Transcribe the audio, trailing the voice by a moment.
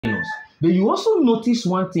But you also notice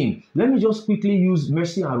one thing. Let me just quickly use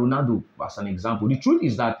Messi and Ronaldo as an example. The truth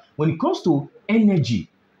is that when it comes to energy,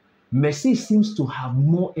 Messi seems to have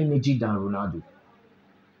more energy than Ronaldo.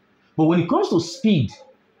 But when it comes to speed,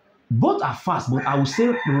 both are fast, but I would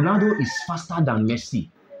say Ronaldo is faster than Messi.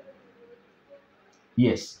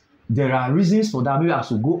 Yes, there are reasons for that. Maybe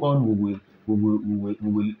as we go on, we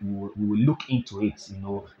will look into it,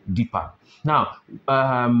 deeper. Now,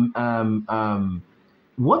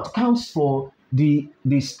 what counts for the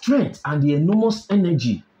strength and the enormous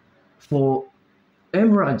energy for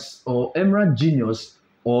emeralds or emerald genius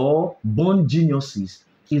or born geniuses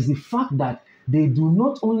is the fact that they do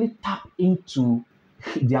not only tap into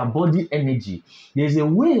their body energy. There's a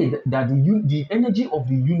way that the energy of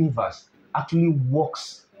the universe actually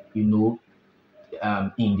works, in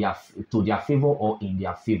their to their favor or in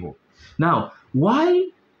their favor. Now, why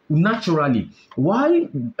learned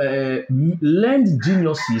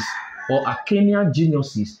geniuses or Arcanian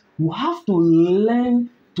geniuses who have to learn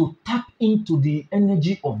to tap into the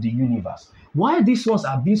energy of the universe? Why these ones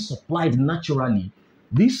are being supplied naturally?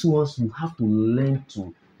 These ones you have to learn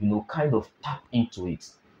to, kind of tap into it.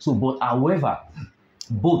 So, but however,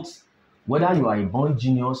 both, whether you are a born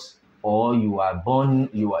genius or you are a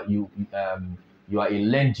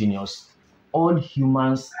learned genius, all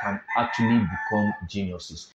humans can actually become geniuses.